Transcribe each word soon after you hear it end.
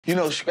You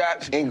know,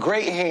 Scraps in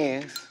great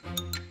hands,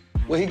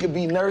 where he could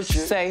be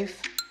nurtured.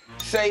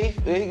 Safe,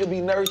 where he could be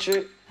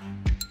nurtured,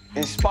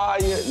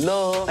 inspired,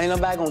 loved. Ain't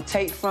nobody gonna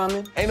take from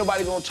him. Ain't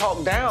nobody gonna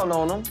talk down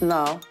on him.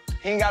 No.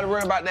 He ain't gotta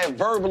worry about that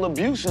verbal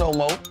abuse no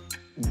more.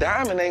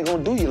 Diamond ain't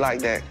gonna do you like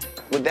that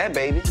with that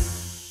baby.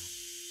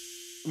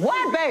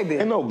 What baby?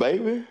 Ain't no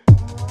baby.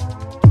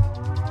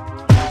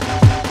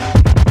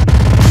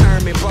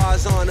 Turn me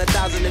bars on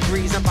 1,000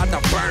 degrees, I'm about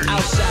to burn.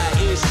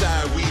 Outside,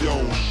 inside, we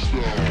don't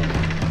show.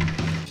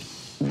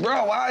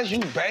 Bro, why is you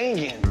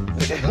banging?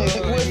 What's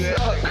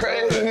up,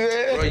 crazy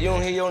man? Bro, you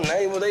don't hear your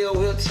neighbor, they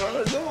over here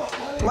turned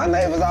up. My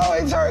neighbors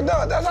always turned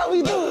up. That's how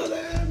we do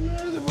it.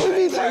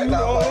 We be turned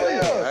up over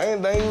here. I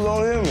ain't think you was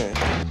on him,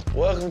 man.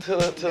 Welcome to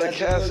the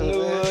castle,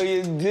 man.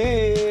 You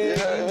did.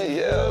 You know what I mean?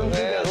 Yeah,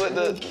 man. With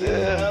the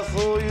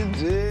castle, you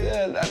did.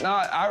 Yeah, no,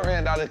 I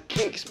ran out of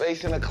kick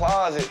space in the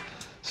closet,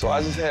 so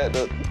I just had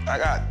to. I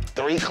got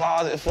 3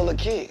 closets full of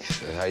kicks.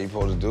 That's how you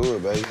supposed to do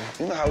it, baby.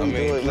 You know how we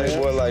do it, man.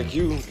 Playboy like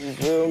you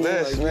feel me?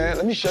 Listen, like man,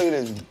 let me show you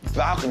this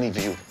balcony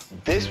view.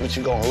 This what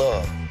you gonna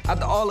love.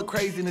 After all the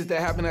craziness that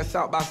happened at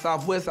South by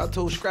Southwest, I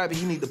told Scrappy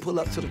he need to pull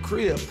up to the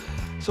crib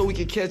so we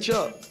could catch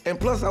up. And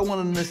plus, I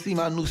wanted him to see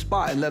my new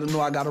spot and let him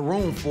know I got a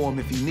room for him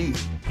if he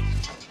needs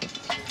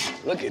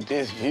it. Look at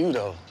this view,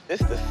 though.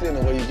 It's the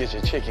center where you get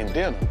your chicken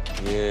dinner.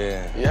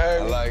 Yeah. You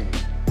heard me? I like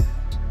it.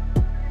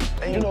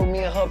 And you know, me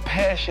and her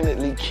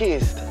passionately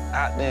kissed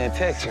out there in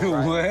Texas,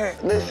 right?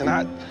 What? Listen,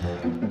 I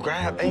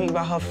grabbed Amy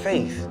by her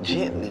face,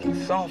 gently,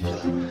 softly.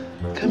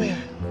 Come here.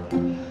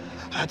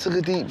 I took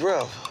a deep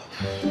breath.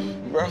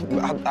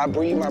 I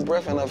breathed my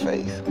breath in her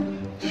face.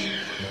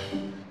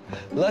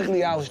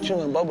 Luckily, I was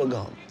chewing bubble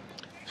gum.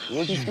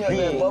 She smelled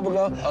that bubble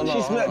gum.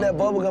 She smelled that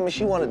bubble gum and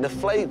she wanted the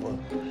flavor.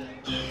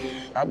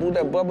 I blew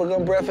that bubble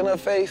gum breath in her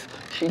face.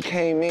 She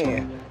came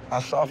in. I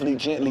softly,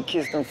 gently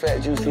kissed them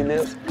fat, juicy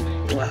lips.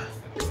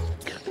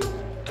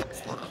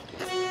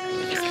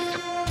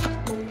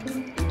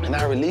 And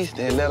I released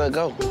her and let her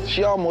go.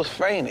 She almost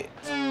fainted.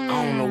 I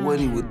don't know what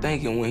he was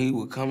thinking when he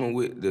was coming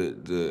with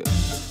the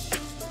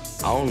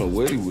I don't know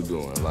what he was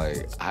doing.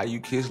 Like, how you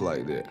kiss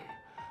like that?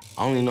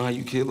 I don't even know how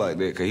you kiss like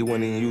that, because he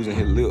wasn't even using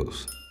his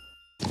lips.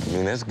 I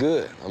mean, that's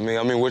good. I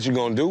mean, what you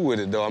gonna do with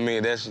it, though? I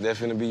mean, that's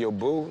finna be your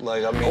boo?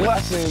 Like, I mean, I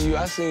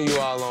seen you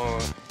all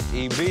on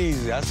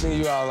EBZ. I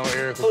seen you all on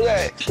Erica. Who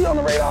that? She on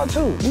the radar,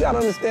 too. You gotta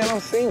understand I'm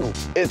single.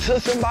 Until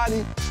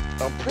somebody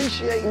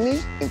appreciate me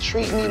and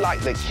treat me like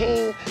the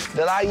king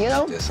that I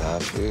am, That's how I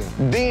feel.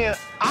 then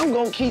I'm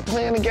gonna keep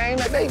playing the game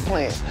that they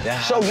playing.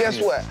 So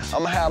guess what?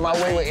 I'm gonna have my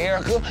way with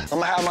Erica, I'm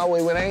gonna have my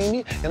way with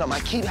Amy, and I'm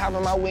gonna keep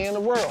having my way in the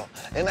world.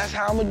 And that's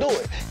how I'm gonna do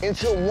it.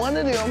 Until one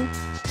of them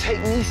take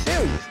me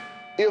serious.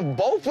 If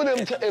both of them,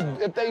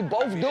 if they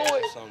both do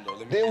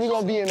it, then we're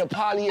gonna be in the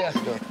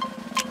polyester.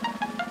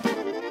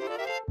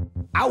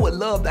 I would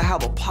love to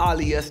have a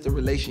polyester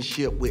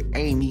relationship with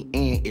Amy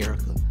and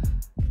Erica.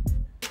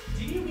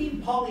 Did you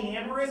mean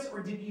polyamorous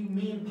or did you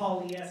mean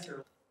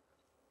polyester?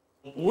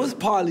 What's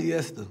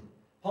polyester?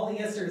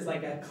 Polyester is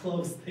like a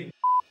close thing.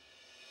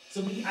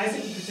 So I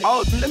said you could say.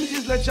 Oh, let me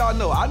just let y'all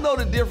know. I know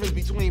the difference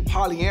between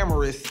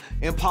polyamorous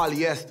and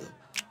polyester.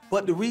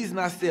 But the reason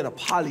I said a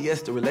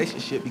polyester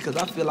relationship because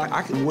I feel like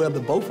I can wear the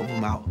both of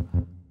them out.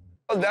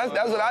 That's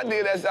what I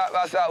did at South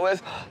by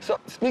Southwest. So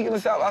speaking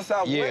of South by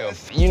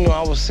Southwest. Yeah, you know,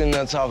 I was sitting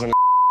there talking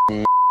to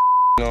you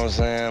know what I'm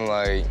saying?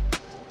 Like,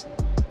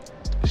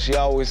 she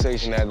always say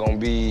she not gonna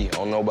be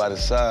on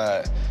nobody's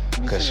side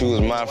because she was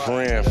my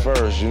friend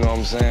first, you know what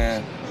I'm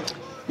saying?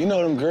 You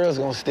know them girls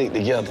gonna stick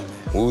together,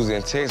 man. We was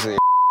in Texas,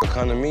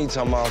 come to me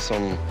talking about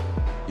some,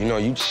 you know,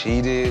 you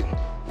cheated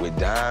with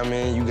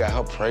Diamond, you got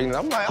her pregnant.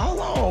 I'm like, hold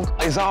on,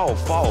 it's all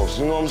false,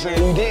 you know what I'm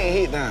saying? You didn't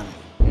hit Diamond.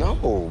 No,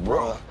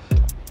 bro.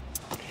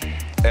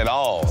 At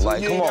all, So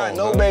like, you come ain't on, got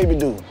no bro. baby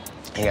do.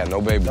 Ain't got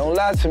no baby. Don't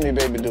lie to me,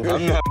 baby do.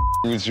 I'm not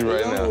with you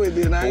right now. With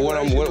it, But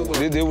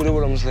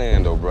what I'm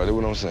saying, though, bro, this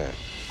what I'm saying.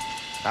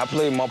 I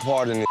played my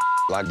part in this.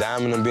 Like,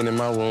 Diamond done been in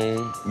my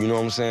room, you know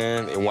what I'm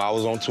saying? And while I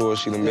was on tour,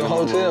 she done been in my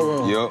hotel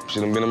room. Yep, she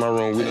done been in my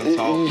room. We done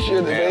talked. You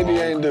sure the baby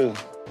ain't do?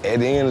 At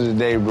the end of the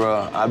day,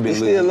 bro, I been You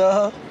still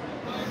love her?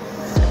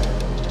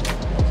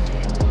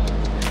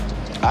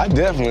 I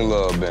definitely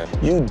love Ben.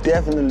 You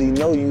definitely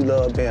know you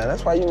love Ben.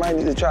 That's why you might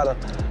need to try to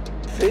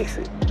fix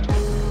it.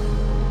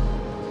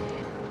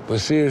 But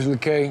seriously,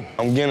 Kay,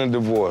 I'm getting a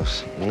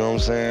divorce. You know what I'm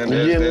saying?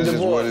 That's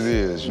just what it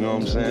is, you know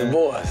what I'm saying?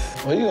 Divorce.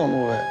 Where you gonna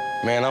move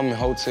at? Man, I'm in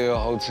hotel,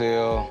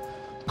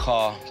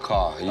 car.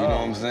 You know what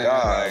I'm saying?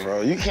 God, like,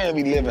 bro. You can't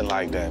be living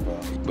like that, bro.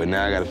 But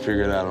now I gotta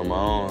figure it out on my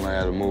own. I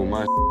gotta move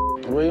my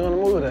Where you wanna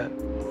move at?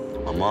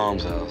 my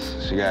mom's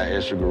house. She got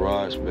extra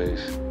garage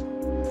space.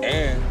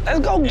 And let's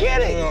go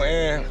get it. You know,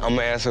 and I'm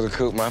gonna ask her to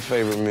cook my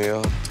favorite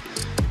meal.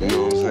 You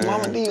know what I'm saying?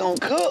 Mama D gonna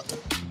cook.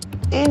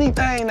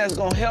 Anything that's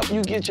gonna help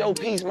you get your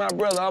piece, my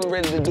brother, I'm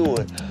ready to do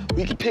it.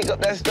 We can pick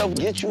up that stuff,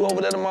 get you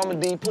over there to Mama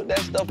D, put that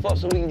stuff up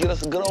so we can get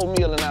us a good old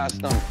meal in our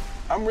stomach.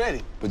 I'm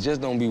ready. But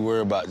just don't be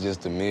worried about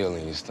just the meal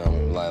in your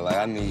stomach. Like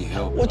I need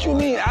help. What you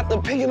mean? After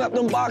picking up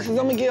them boxes,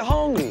 I'm gonna get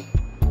hungry.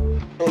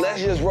 So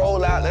let's just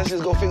roll out, let's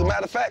just go figure.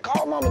 Matter of fact,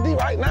 call Mama D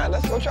right now.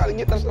 Let's go try to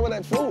get them some of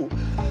that food.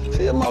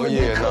 See if Mama D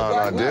cook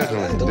right now.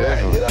 Definitely, Let's do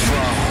definitely. That.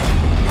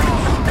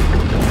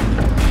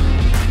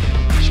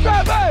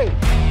 Scrappy!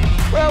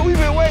 Well, we've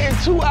been waiting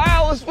 2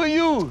 hours for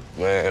you.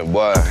 Man,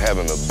 boy,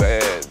 having a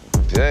bad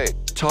day.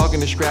 Talking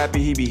to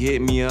Scrappy, he be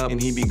hitting me up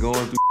and he be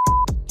going through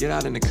get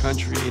out in the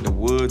country, in the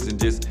woods, and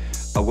just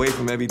away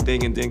from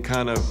everything and then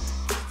kind of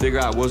figure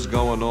out what's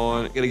going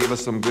on. It'll give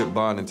us some good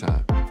bonding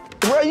time.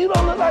 Bro, you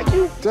don't look like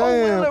you.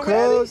 Damn,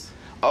 cuz.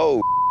 Oh,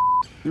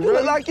 You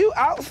look like you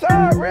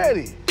outside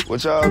ready.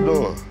 what y'all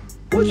doing?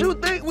 What you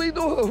think we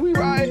doing? We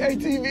ride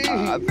ATV.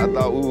 I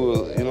thought we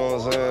was, you know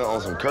what I'm saying,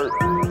 on some Kurt.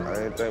 I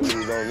didn't think we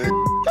was on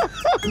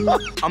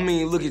this. I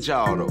mean, look at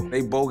y'all though.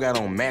 They both got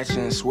on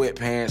matching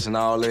sweatpants and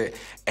all that,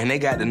 and they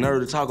got the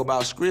nerve to talk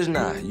about Skriz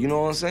now. You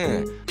know what I'm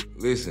saying?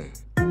 Listen,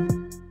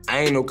 I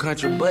ain't no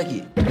country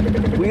bucket.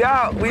 We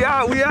out, we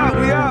out, we out,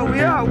 we out, we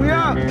out, we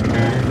out.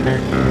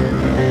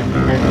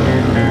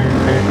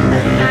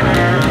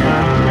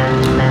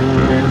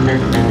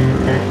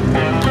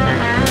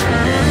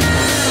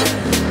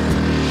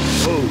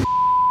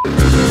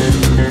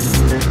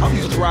 I'm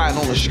used to riding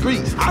on the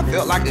streets. I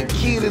felt like a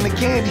kid in the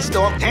candy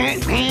store. I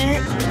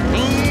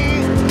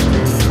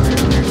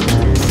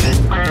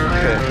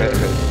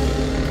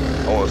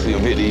want to see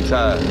him hit these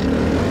tires.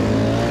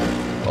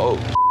 Oh.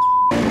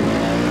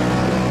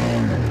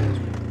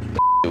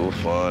 It was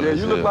fun. Yeah,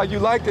 you look like you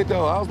liked it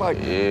though. I was like,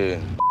 Yeah.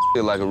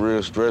 It's like a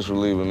real stress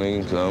reliever,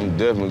 nigga, because I'm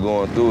definitely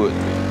going through it.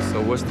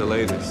 so what's the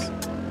latest?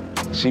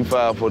 She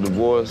filed for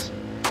divorce.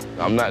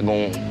 I'm not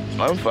going to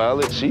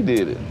unfile it. She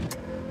did it.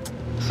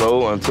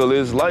 So until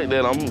it's like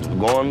that, I'm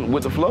going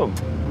with the flow.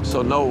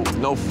 So no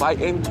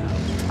fighting?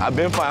 I've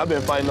been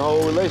fighting the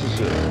whole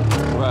relationship.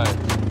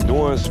 Right.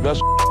 Doing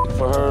special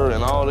for her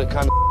and all that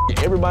kind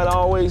of. Everybody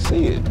always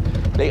see it.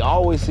 They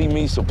always see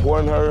me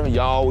supporting her.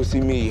 Y'all always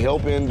see me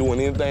helping, doing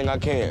anything I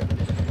can.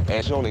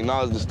 And she don't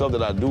acknowledge the stuff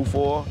that I do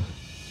for her.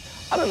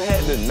 I done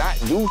had to not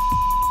do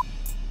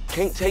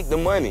can't take the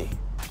money,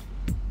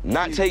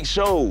 not take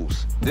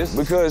shows.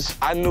 Because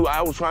I knew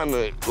I was trying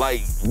to,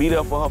 like, be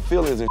there for her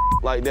feelings and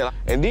like that.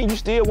 And then you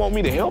still want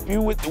me to help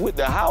you with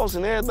the house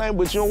and everything,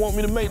 but you don't want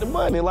me to make the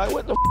money. Like,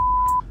 what the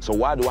So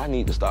why do I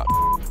need to stop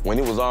when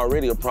it was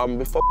already a problem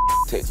before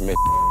text me?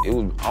 It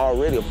was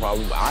already a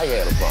problem, but I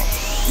had a problem.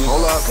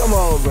 Hold up, come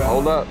on, bro.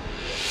 Hold up.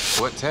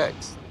 What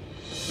text?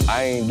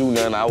 I ain't do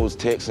nothing. I was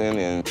texting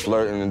and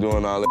flirting and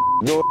doing all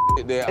that. Doing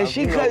there. And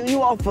she cutting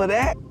you off for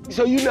that?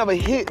 So you never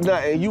hit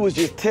nothing, you was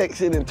just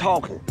texting and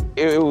talking?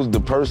 It was the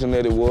person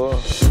that it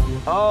was.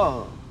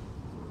 Oh.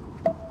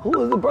 Who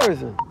was the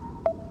person?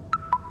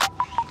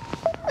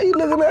 Why you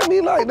looking at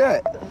me like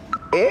that?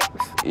 Ex?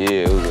 Yeah,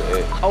 it was an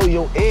ex. Oh,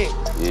 your ex?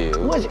 Yeah.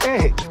 Which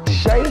ex?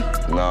 Shay?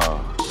 Nah.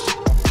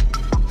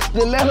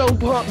 Stiletto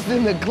pumps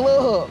in the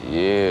club.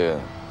 Yeah.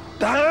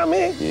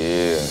 Diamond?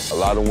 Yeah. A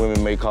lot of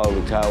women may call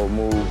it a coward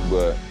move,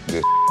 but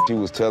the she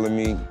was telling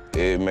me,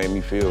 it made me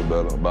feel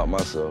better about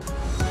myself.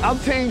 I'm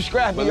Team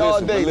Scrappy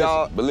all day,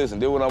 dog. But listen,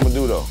 this what I'm gonna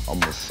do though. I'm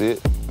gonna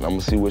sit and I'm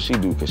gonna see what she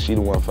do, cause she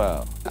the one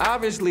filed.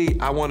 Obviously,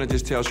 I want to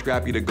just tell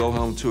Scrappy to go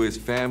home to his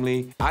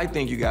family. I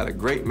think you got a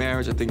great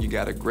marriage. I think you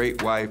got a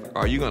great wife.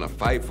 Are you gonna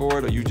fight for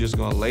it or you just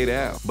gonna lay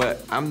down?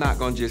 But I'm not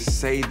gonna just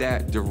say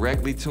that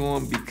directly to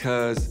him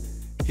because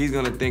he's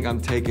gonna think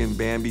I'm taking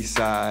Bambi's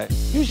side.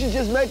 You should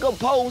just make a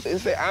post and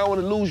say, I don't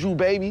wanna lose you,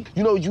 baby.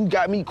 You know you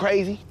got me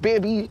crazy.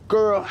 Bambi,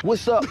 girl,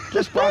 what's up?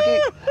 Just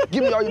Sprocket.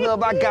 Give me all your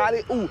love, I got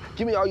it. Ooh,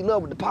 give me all your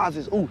love with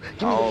deposits. Ooh,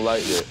 give me I don't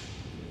like that.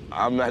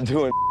 I'm not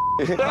doing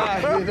Late, bro.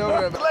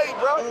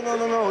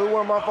 No, it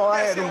wasn't my fault.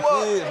 I had them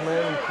kids,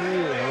 man, them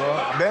kids, bro.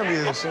 Bambi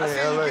is a shit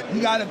in LA.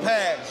 You gotta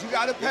pass, you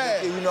gotta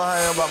pass. You know how I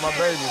am about my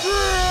babies.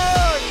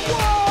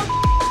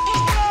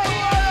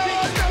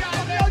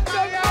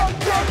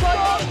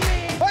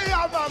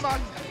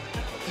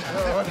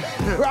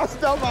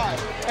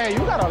 Hey, you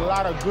got a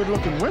lot of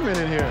good-looking women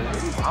in here.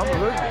 I'm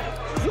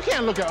looking. You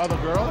can't look at other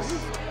girls.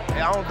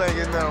 Hey, I don't think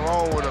there's nothing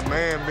wrong with a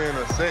man being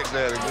a sex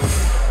addict.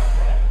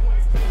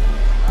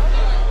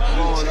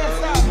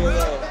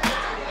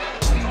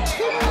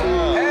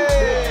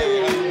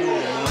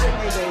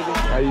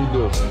 How you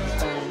doing?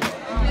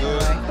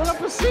 Pull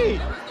up a seat.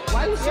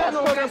 Why you sitting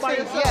over there by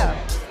yourself?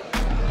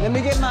 Yeah. Let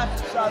me get my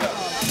shot up.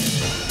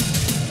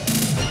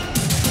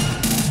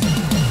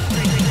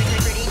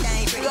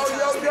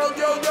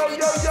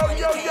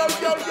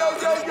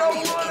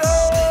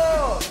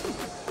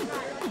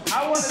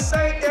 I want to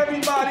thank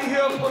everybody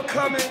here for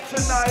coming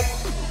tonight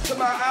to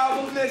my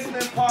album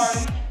listening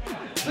party.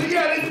 So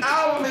yeah, this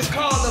album is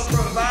called The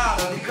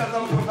Provider because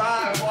I'm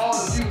providing for all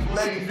of you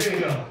ladies in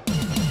here.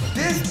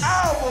 This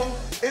album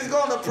is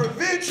gonna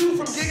prevent you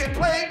from getting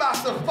played by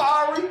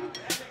Safari,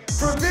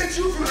 prevent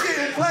you from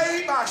getting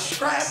played by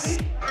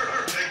Scrappy,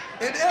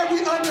 and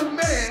every other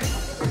man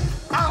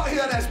out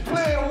here that's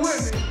playing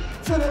women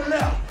to the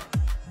left.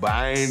 But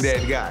I ain't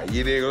that guy,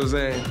 you dig what I'm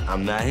saying?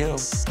 I'm not him.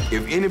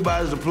 If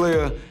anybody's a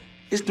player,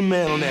 it's the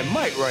man on that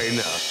mic right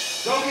now.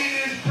 Don't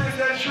get this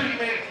princess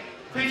treatment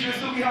featuring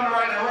Suki Hunter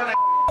right now. Run that.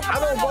 I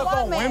don't buck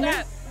on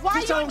women. Why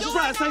She's trying to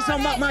say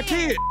something about my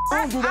kid.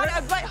 I don't do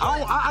that.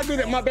 I get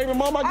it, my baby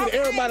mama. I get it,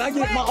 everybody. I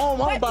get it, my own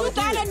mama about the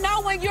kid. You gotta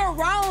know when you're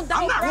wrong, though,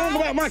 I'm not wrong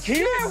about my kid.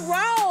 You're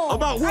wrong.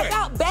 About what?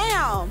 About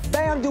Bam.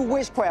 Bam do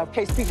witchcraft,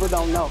 in case people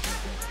don't know.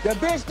 The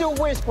bitch do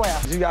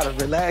witchcraft. You gotta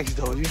relax,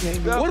 though. You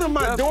can't be... What am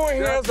I doing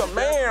here as a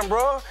man,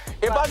 bro?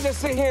 If I just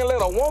sit here and let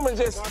a woman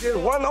just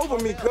run over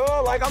me, cuz,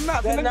 like, I'm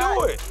not finna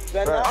do it.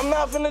 I'm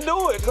not finna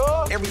do it,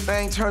 cuz.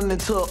 Everything turning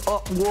into an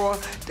uproar.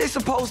 They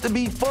supposed to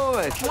be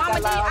fun. Mama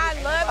D,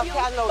 I love you,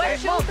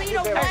 but you be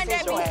the one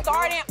that be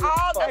starting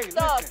all the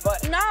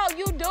stuff. No,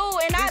 you do,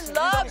 and I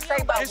love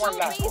you, but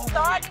you be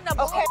starting the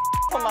bullshit,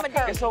 Mama D.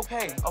 It's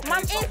okay.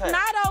 Mom, it's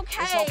not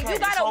okay. You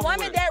got a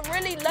woman that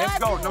really loves you. Let's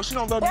go. No, she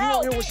don't love you. You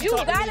don't hear what she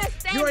talking about.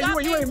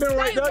 You ain't been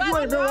right there. You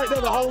ain't been right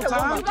there the whole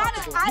time.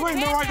 You ain't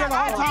been right there the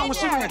whole time when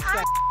she went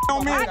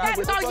on me.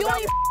 So you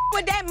ain't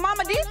with that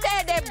Mama D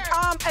said that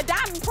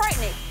Adame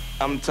pregnant.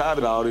 I'm tired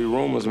of all these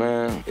rumors,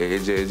 man. It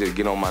just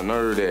get on my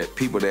nerve that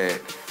people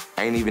that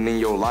ain't even in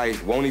your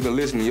life won't even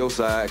listen to your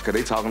side because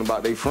they talking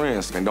about their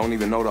friends and don't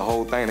even know the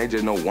whole thing. They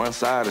just know one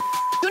side of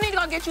You need to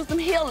go get you some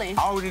healing.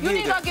 I already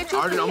did that.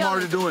 I'm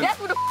already doing That's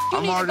what the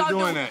you need to go do.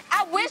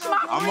 I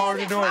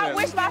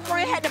wish my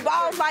friend had the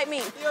balls like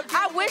me.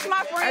 I wish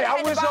my friend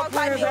had the balls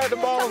like me.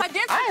 But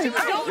this what you do,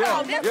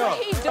 though. This what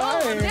he do.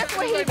 This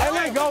what he do. Hey,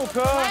 let go,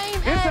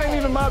 cuz. This ain't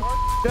even my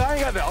I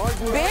ain't got to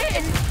argue.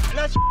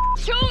 Bitch.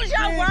 Choose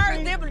your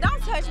words, but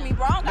don't touch me,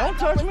 bro. Don't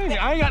touch me.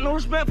 I ain't got no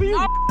respect for you.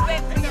 No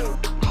respect for you.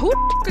 Who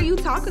the are you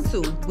talking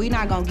to? We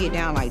not gonna get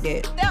down like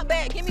that. Step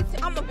back. Give me.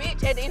 I'm a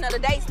bitch at the end of the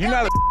day. You're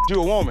not a you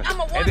a woman. I'm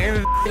a woman. At the end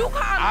of the you call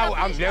me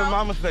a bitch. That was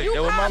my mistake. You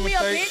that was my call me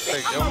a mistake.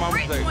 bitch. That was my I'm a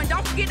rich mistake. one.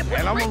 Don't forget to put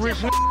And I'm a rich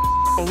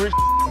I'm rich.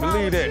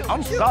 Believe that.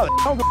 I'm solid.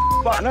 I don't give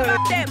a fuck none of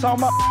that you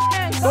talking about.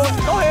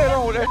 Go ahead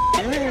on with that.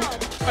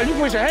 You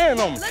put your hand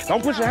on me.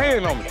 Don't put your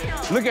hand on me.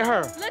 Look at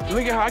her.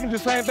 Look at her. I can do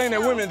the same thing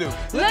that women do.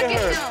 Look at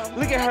her.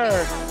 Look at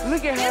her.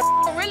 Look at her.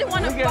 I really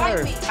want to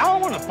fight me. I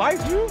don't want to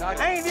fight you.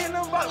 I ain't did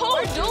nothing about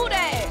Who do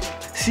that?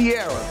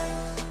 Sierra,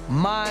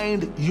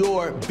 mind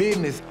your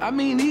business. I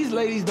mean, these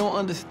ladies don't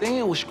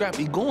understand what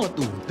Scrappy going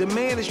through. The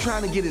man is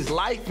trying to get his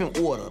life in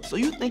order. So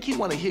you think he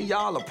want to hear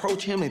y'all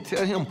approach him and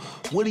tell him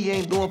what he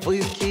ain't doing for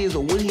his kids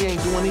or what he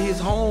ain't doing in his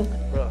home?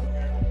 Bro,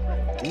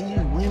 these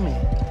women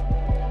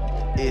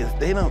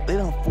they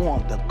don't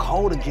form the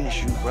code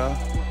against you, bro.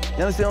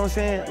 You understand what I'm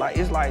saying? Like,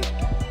 it's like,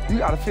 you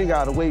gotta figure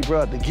out a way,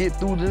 bro, to get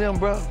through to them,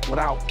 bro,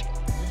 without.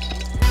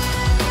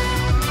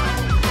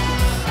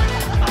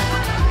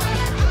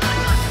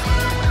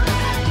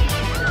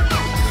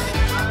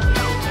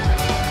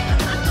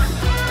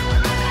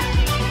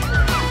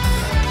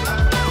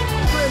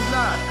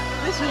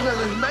 This was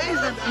an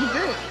amazing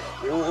event.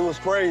 It was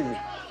crazy.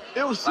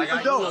 It was super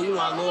dope. You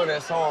know, I love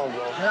that song,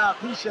 bro. Yeah, I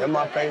appreciate That's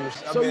my that. favorite.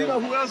 So you know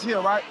who else here,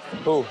 right?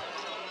 Who?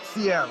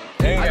 Sierra.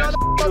 Ain't got to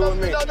do with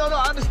me. No,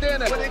 I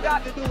understand that. What it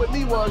got to do with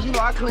me was, you know,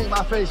 I cleaned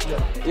my face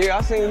up. Yeah,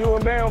 I seen you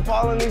and Bam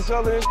following each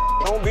other.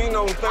 Don't be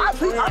no fake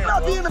friend. I'm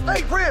not being a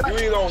fake friend. You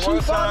either on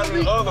one side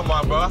or the other,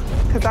 my bro.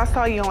 Because I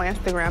saw you on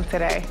Instagram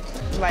today,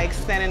 like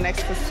standing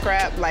next to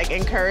Scrap, like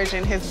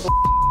encouraging his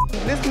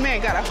This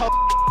man got a whole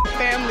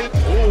family.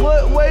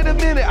 What? Wait a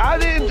minute.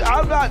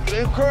 I'm not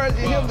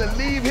encouraging him to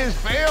leave his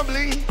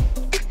family.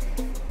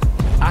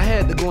 I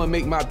had to go and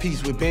make my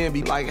peace with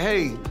Bambi. Like,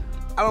 hey,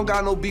 I don't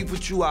got no beef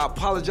with you. I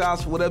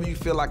apologize for whatever you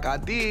feel like I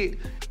did,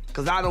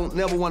 because I don't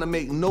never want to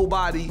make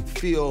nobody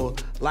feel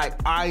like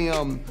I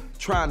am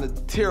trying to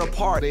tear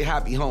apart a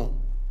happy home.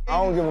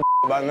 I don't give a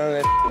about none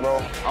of that,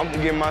 bro. I'm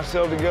getting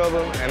myself together,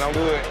 and I'm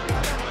good.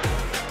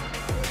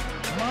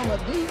 Mama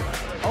D,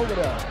 over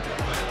there.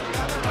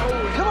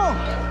 Oh, come on.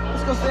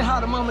 Let's go say hi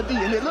to Mama D.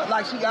 And it looked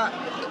like she got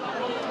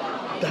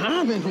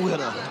Diamond with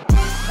her.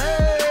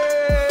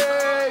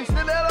 Hey,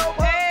 stiletto.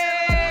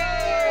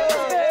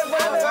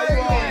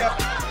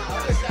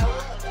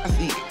 I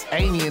see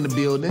Amy in the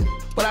building,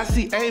 but I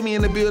see Amy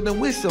in the building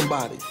with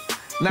somebody.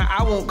 Now,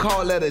 I won't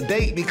call that a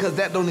date because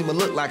that don't even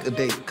look like a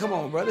date. Come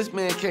on, bro, this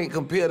man can't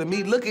compare to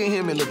me. Look at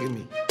him and look at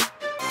me.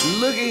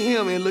 Look at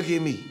him and look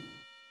at me.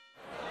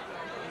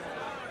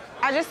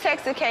 I just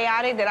texted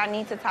Khaotic that I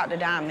need to talk to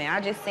Diamond. I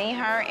just seen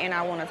her and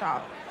I want to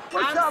talk.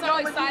 I'm so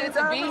excited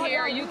to be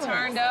here. You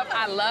turned up.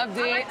 I loved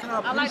it.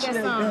 I like that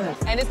song.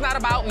 And it's not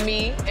about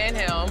me and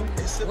him.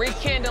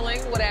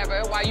 Rekindling,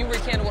 whatever, while you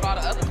rekindle with all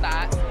the other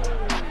thoughts.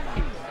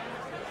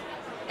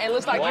 It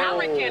looks like you're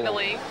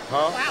rekindling.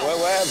 Huh? Wow.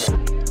 What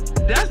happened?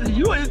 That's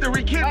you is the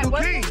rekindle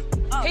king.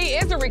 He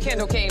is the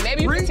rekindle king.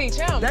 Maybe you can teach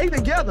him. They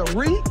together,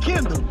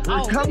 rekindle.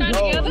 Oh, we're not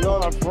together? You're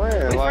not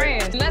friends. We're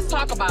friends. Let's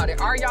talk about it.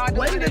 Are y'all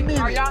doing it?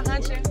 Are y'all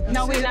hunching?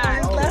 No, we're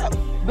not.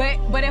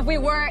 But if we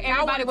were,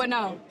 everybody would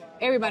know.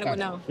 Everybody would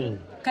know.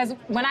 Because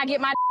when I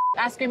get my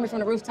I scream it from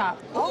the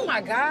rooftop. Oh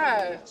my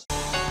gosh.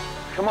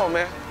 Come on,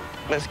 man.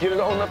 Let's get it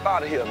on up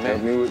out of here, man.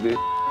 Help me with this,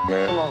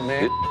 man. Come on,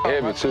 man. This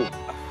heavy, too.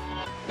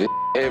 This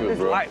heavy,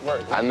 bro. Light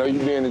work. I know you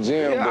be in the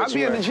gym, Yeah, but I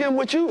be in the gym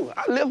with you.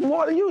 I lift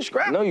more than you,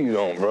 Scrap. No, you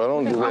don't, bro.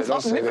 Don't do that.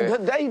 Don't say that.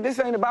 Today, this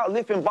ain't about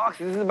lifting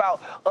boxes. This is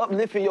about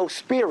uplifting your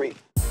spirit.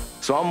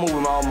 So I'm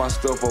moving all my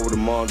stuff over to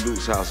Mom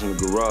Duke's house in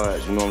the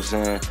garage, you know what I'm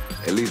saying?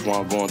 At least while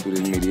I'm going through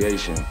this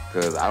mediation,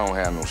 because I don't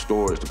have no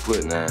storage to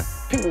put now.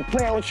 People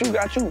playing with you,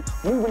 got you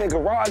moving in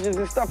garages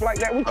and stuff like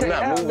that. We can't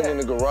I'm not moving in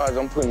the garage,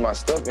 I'm putting my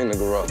stuff in the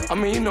garage. I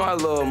mean, you know I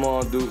love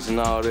Mom Dukes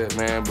and all that,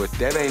 man, but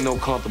that ain't no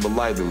comfortable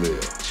life to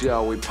live. She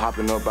always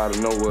popping up out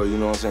of nowhere, you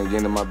know what I'm saying,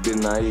 getting in my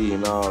business naive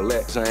and all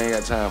that. So I ain't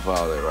got time for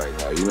all that right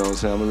now, you know what I'm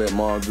saying? I'm gonna let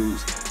Mom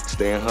Dukes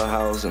stay in her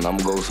house and I'm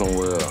gonna go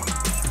somewhere else.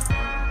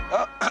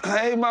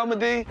 Hey, Mama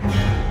D.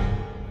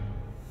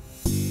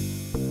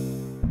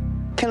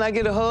 Can I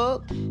get a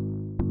hug? I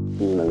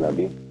love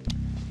you.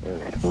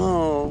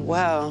 Oh,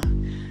 wow.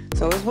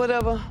 So it's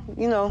whatever,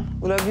 you know,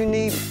 whatever you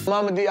need.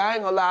 Mama D, I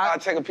ain't gonna lie, I'll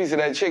take a piece of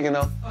that chicken,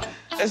 though.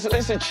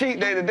 It's a cheat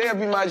day. Today'll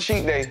be my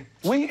cheat day.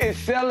 We is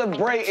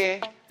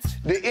celebrating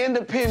the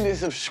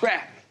independence of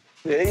Scrappy.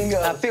 There you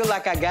go. I feel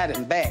like I got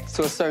him back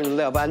to a certain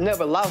level. I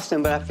never lost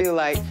him, but I feel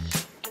like,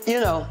 you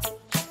know,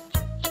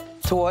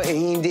 and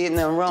he ain't did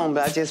nothing wrong,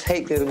 but I just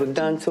hate that it was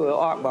done to an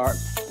art bar.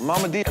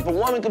 Mama D, if a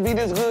woman could be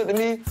this good to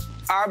me,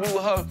 I'll be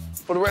with her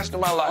for the rest of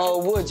my life.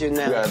 Oh, would you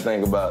now? You gotta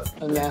think about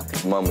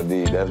Mama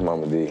D, that's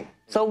Mama D.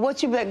 So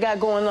what you got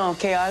going on,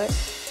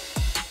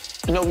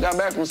 Khaotic? You know, we got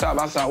back from South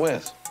by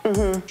Southwest.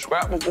 Mm-hmm.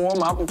 Scrap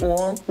performed, I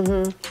performed.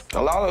 Mm-hmm.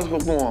 A lot of us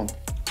performed.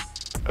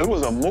 It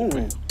was a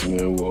movie.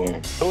 Yeah, it was.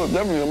 It was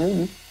definitely a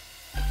movie.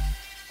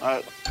 All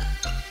right.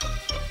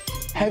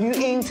 Have you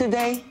eaten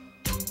today?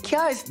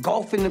 Khaotic's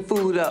golfing the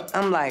food up.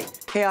 I'm like,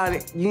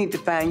 Khaotic, you need to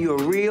find you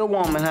a real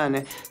woman,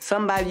 honey.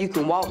 Somebody you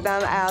can walk down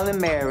the aisle and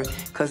marry,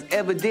 because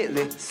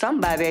evidently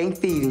somebody ain't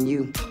feeding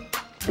you.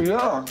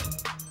 Yeah.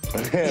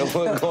 Man,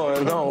 what's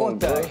going on? What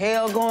the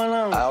hell going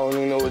on? I don't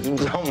even know what you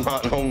talking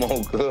about no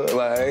more, cuz.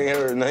 Like, I ain't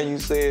heard nothing you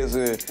said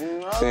since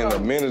a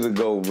minute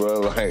ago, bro.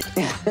 Like,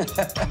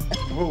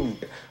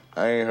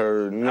 I ain't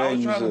heard nothing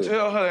you said. I was trying to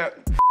tell her that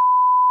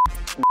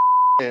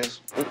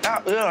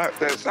out there,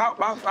 that South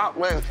by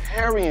Southwest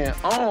carrying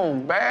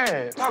on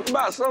bad. Talk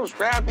about some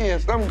Scrappy and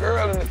some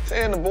girl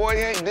saying the boy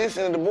ain't this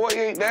and the boy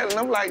ain't that, and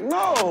I'm like,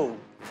 no.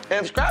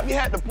 And Scrappy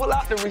had to pull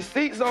out the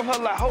receipts on her,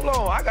 like, hold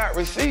on, I got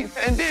receipts.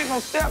 And then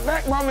gonna step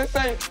back, mom, and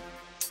say,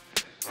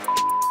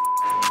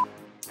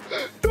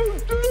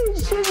 don't do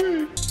this to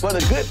me. But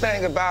the good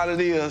thing about it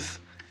is,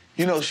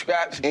 you know,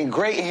 Scrappy's in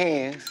great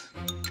hands,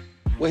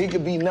 where he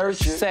could be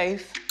nurtured.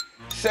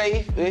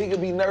 Safe, where he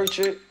could be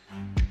nurtured,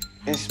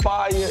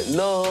 inspired,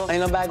 loved.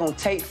 Ain't nobody gonna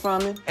take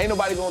from him. Ain't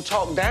nobody gonna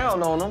talk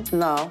down on him.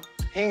 No.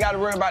 He ain't gotta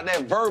worry about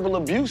that verbal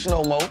abuse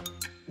no more.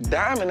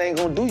 Diamond ain't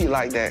gonna do you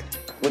like that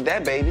with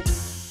that baby.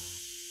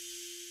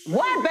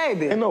 What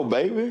baby? Ain't no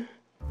baby.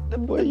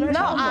 No,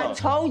 I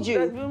told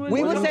you.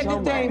 We was at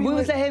the thing, we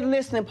was at his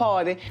listening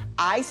party.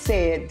 I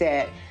said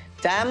that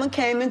Diamond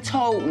came and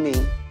told me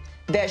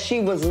that she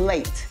was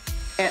late.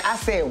 And I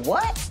said,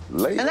 what?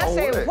 Late and I on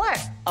said, what?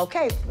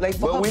 Okay, late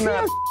for her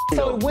period.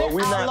 So it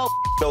went all over.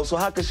 Though, so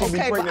how could she be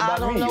pregnant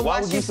by me? Why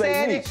would you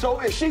say me? So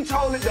if she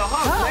told it to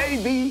her,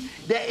 maybe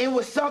that it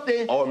was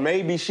something. Or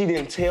maybe she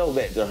didn't tell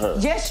that to her.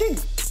 Yes, she.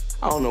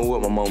 I don't know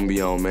what my mom be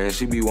on, man.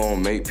 She be wanting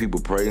to make people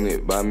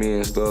pregnant by me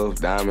and stuff.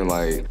 Diamond,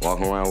 like,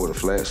 walking around with a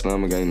flat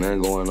stomach, ain't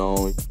nothing going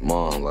on.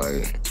 Mom,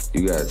 like,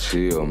 you gotta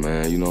chill,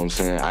 man. You know what I'm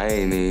saying? I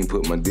ain't even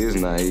put my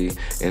Disney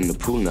in the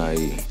poo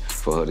night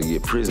for her to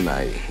get prison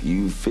night.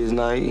 You fizz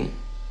night?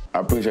 I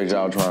appreciate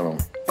y'all trying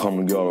to come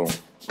together.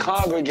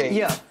 Congregate.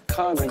 Yeah.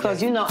 Congregate.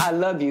 Because you know I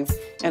love you,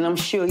 and I'm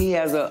sure he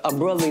has a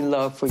brotherly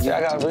love for you. Yeah,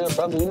 I got a real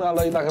brother. You know I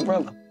love you like a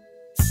brother.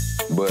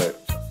 But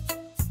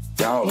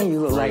y'all you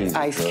look like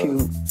Ice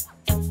Cube.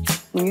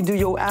 When you do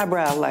your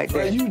eyebrow like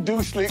that. Man, you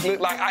do slick look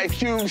like Ice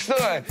Cube,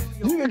 son.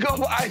 You can go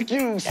for Ice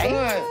Cube, son.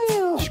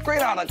 Damn.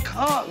 Straight out of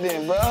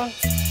Compton, bro.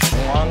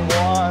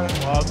 Wagwan,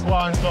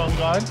 son,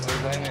 God.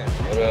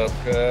 What up,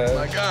 cuz?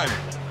 My God.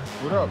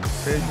 What up?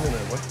 Hey,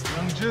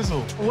 Young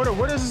Jizzle.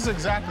 What is this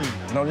exactly?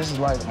 No, this is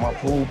like my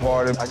pool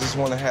party. I just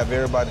want to have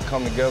everybody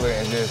come together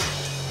and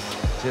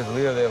just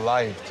live their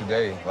life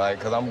today. Like,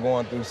 cause I'm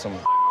going through some,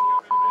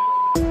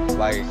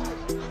 like,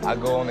 I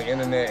go on the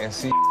internet and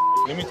see.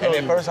 Let me tell you.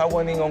 And at first, I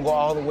wasn't even gonna go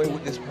all the way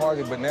with this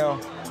party, but now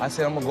I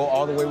said I'm gonna go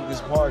all the way with this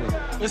party.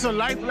 It's a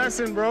life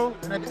lesson, bro.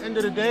 And at the end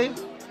of the day,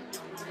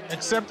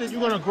 accept it.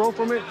 You're gonna grow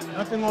from it.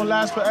 Nothing gonna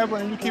last forever,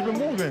 and you keep it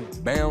moving.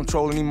 Bam,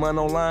 trolling these money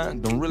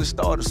online done really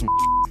started some.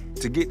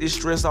 To get this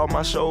stress off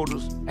my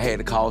shoulders, I had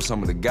to call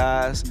some of the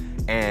guys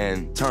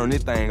and turn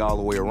this thing all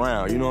the way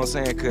around. You know what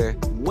I'm saying? Cause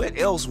what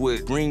else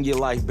would bring your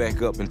life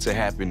back up into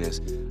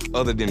happiness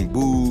other than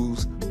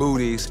booze,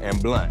 booties,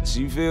 and blunts?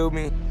 You feel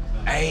me?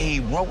 Hey,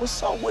 bro,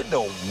 what's up with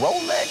the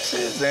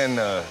Rolexes and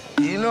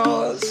you know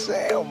what I'm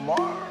saying,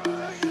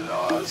 Mara? You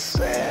know what I'm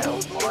saying?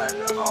 What's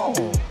going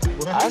on?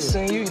 I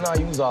seen you,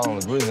 you was all on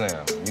the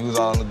Grizzam. You was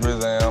all on the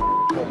Grizzam.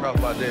 Don't talk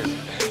about this.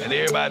 And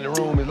everybody in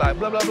the room is like,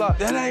 blah, blah, blah.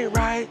 That ain't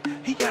right.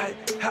 He got,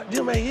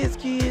 them ain't his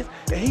kids,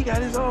 and he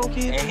got his own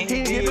kids. He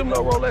didn't get them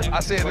no Rolex. I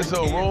said, it's a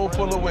room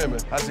full of women.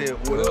 I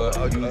said, well, a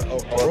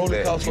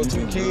Rolex cost for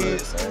 2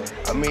 kids.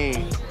 I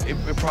mean,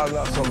 it's probably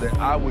not something that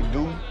I would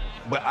do,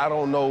 but I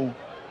don't know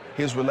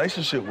his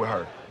relationship with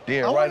her.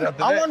 Then right after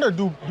that... I wonder,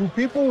 do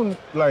people,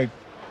 like,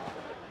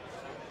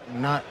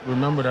 not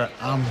remember that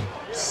I'm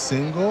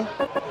single?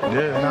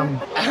 Yeah. And I'm...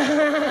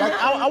 like,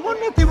 I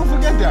wonder if people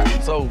forget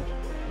that. So,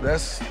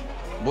 that's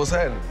what's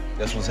happening.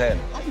 That's what's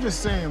happening. I'm just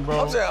saying,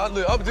 bro. I'm saying,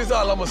 this is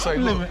all I'm gonna say.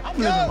 I'm living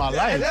my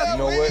life. You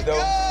know what,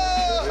 though?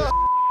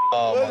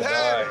 Oh, my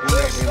God. He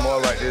makes me more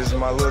like this is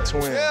my little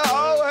twin. Yeah,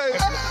 always.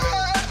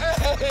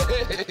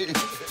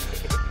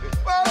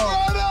 My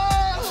brother!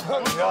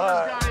 Oh,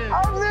 God. I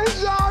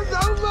miss y'all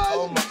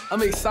so much.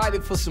 I'm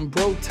excited for some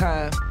bro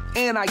time,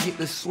 and I get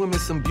to swim in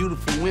some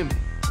beautiful women.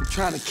 I'm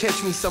trying to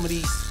catch me some of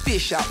these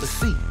fish out the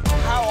sea.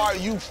 How are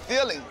you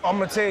feeling? I'm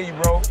gonna tell you,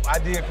 bro, I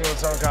did feel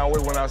some kind of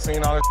way when I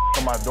seen all this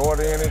with my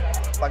daughter in it.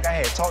 Like, I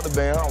had talked to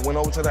Bam, went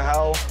over to the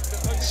house,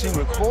 she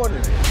recorded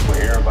it. But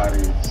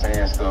everybody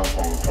saying stuff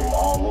from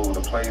all over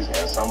the place,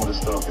 and some of the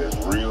stuff is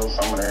real,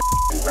 some of that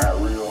is not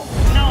real.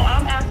 No,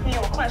 I'm asking you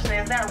a question.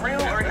 Is that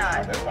real or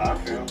not? That's how I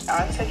feel.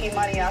 I took your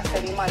money, I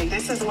said your money.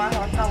 This is why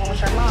I was talking with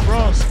your mom.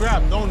 Bro,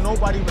 Scrap, don't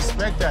nobody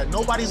respect that.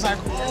 Nobody's like,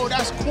 oh,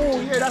 that's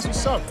cool, yeah, that's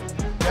what's up.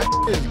 That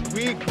is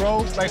weak,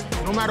 bro. Like,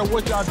 no matter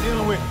what y'all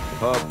dealing with.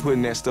 Her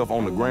putting that stuff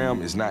on the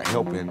gram is not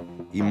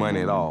helping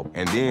E-Money at all.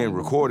 And then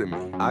recording me.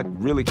 I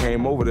really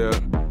came over there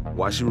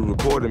while she was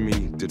recording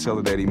me to tell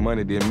her that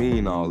E-Money didn't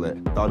mean all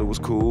that. Thought it was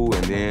cool,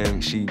 and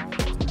then she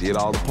did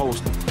all the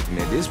posting. And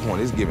at this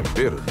point, it's giving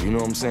bitter. You know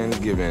what I'm saying? It's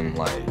giving,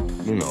 like,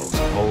 you know,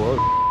 some whole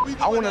other.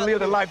 I want to live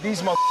the life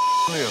these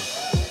motherfuckers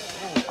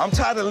live. I'm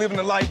tired of living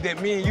the life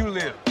that me and you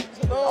live.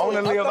 I want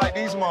to live like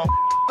these motherfuckers.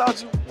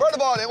 First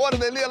of all, in order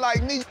to live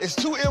like me, it's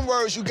 2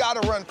 N-words you gotta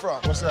run from.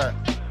 What's that?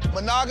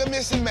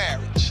 Monogamous and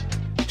marriage.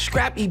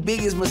 Scrappy's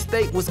biggest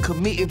mistake was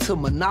committing to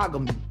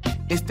monogamy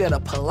instead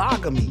of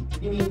polygamy.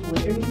 You mean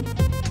polygamy?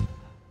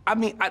 I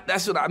mean,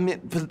 that's what I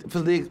meant,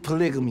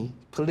 polygamy.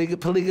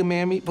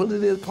 Polygamy,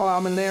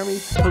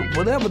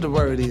 whatever the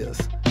word is.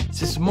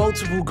 Just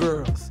multiple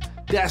girls.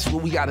 That's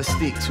what we gotta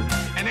stick to.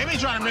 And they be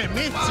trying to make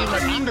me seem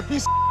like I'm the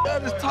piece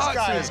of This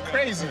guy is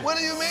crazy. What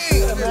do you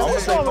mean? I'm gonna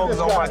stay focused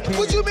on my kids.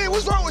 What you mean?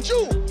 What's wrong with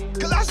you?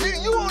 Cause I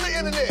seen you on the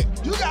internet.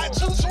 You got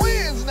 2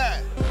 twins now.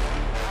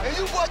 And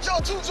you bought your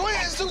 2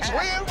 twins 2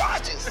 twin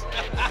watches.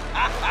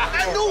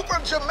 I knew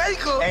from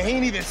Jamaica. And he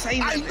didn't even say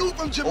nothing. I knew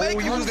from Jamaica. Oh,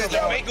 you was in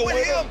Jamaica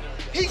with him?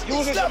 You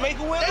was in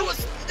Jamaica with him?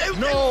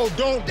 No,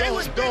 don't.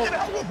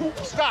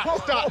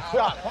 Stop.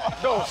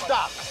 Don't,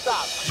 stop.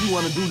 You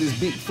wanna do this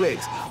big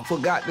flex for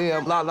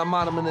goddamn La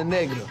Manam in the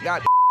negative.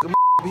 Goddamn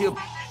here,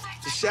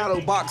 the shadow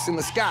box in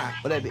the sky.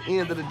 But at the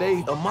end of the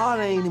day,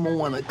 Amada ain't even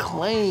wanna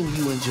claim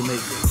you in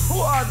Jamaica. Who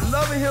are the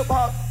Love and Hip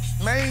Hop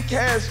main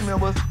cast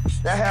members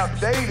that have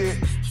dated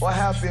or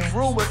have been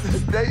rumored to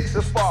date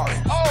Safari?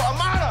 Oh,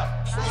 Amada!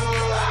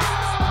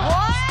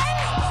 What?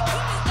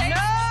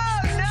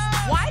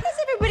 No. Why does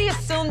everybody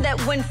assume that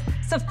when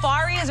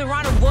Safari is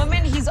around a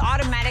woman, he's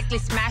automatically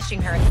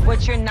smashing her?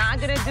 What you're not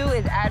gonna do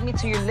is add me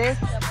to your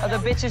list of the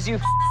bitches you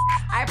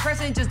I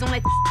personally just don't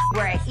like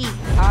where I eat.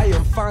 I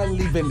am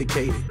finally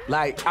vindicated.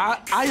 Like,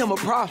 I am a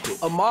prophet.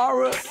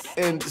 Amara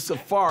and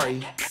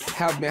Safari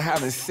have been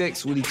having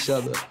sex with each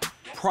other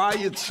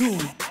prior to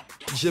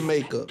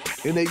Jamaica.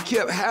 And they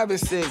kept having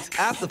sex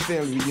after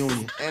family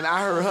reunion. And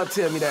I heard her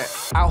tell me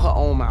that out her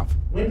own mouth.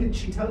 When did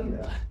she tell you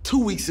that? 2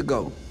 weeks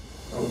ago.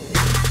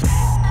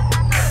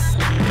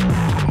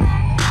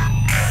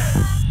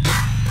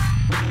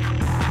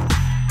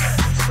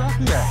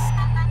 Scrappy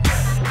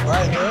at?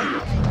 Right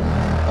here.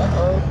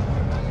 Uh-oh.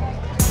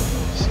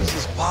 She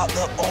just popped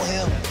up on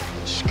him.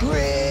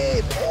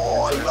 Scrape.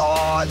 Oh,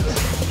 Lord.